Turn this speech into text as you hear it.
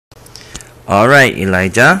Alright,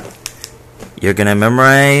 Elijah. You're gonna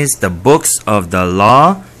memorize the books of the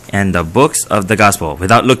law and the books of the gospel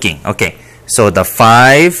without looking. Okay, so the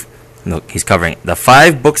 5, look, he's covering it. The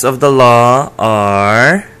 5 books of the law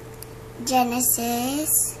are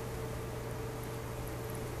Genesis.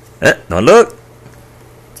 Don't look.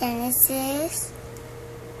 Genesis.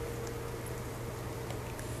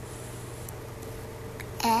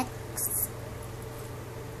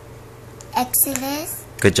 Exodus.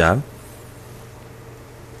 Good job.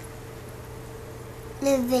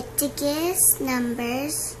 Leviticus,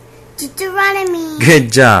 Numbers, Deuteronomy.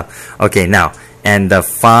 Good job. Okay, now, and the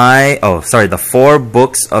 4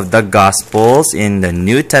 books of the Gospels in the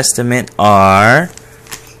New Testament are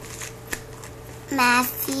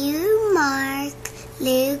Matthew, Mark,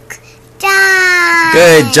 Luke, John.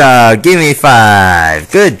 Good job. Give me 5.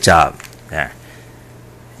 Good job. There.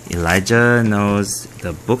 Elijah knows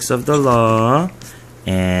the books of the law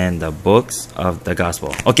and the books of the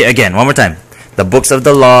gospel. Okay, again, one more time. The books of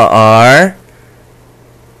the law are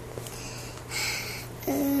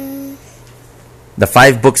the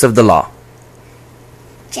 5 books of the law.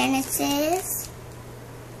 Genesis,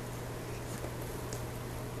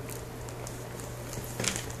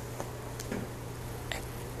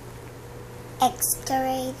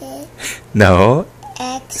 Excavated, No.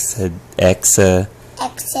 Exodus,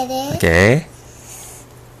 Okay.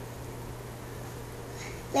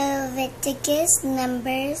 Leviticus,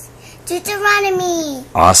 Numbers, Deuteronomy.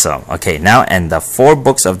 Awesome. Okay, now, and the 4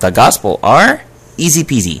 books of the gospel are easy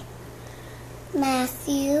peasy.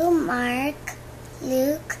 Matthew, Mark,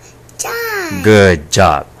 Luke, John. Good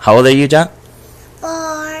job. How old are you, John?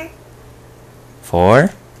 4. 4?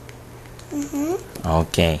 Mm-hmm.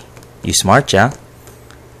 Okay. You smart, yeah?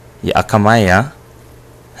 You akamai, yeah?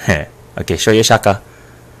 Okay, show your shaka.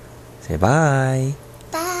 Say bye.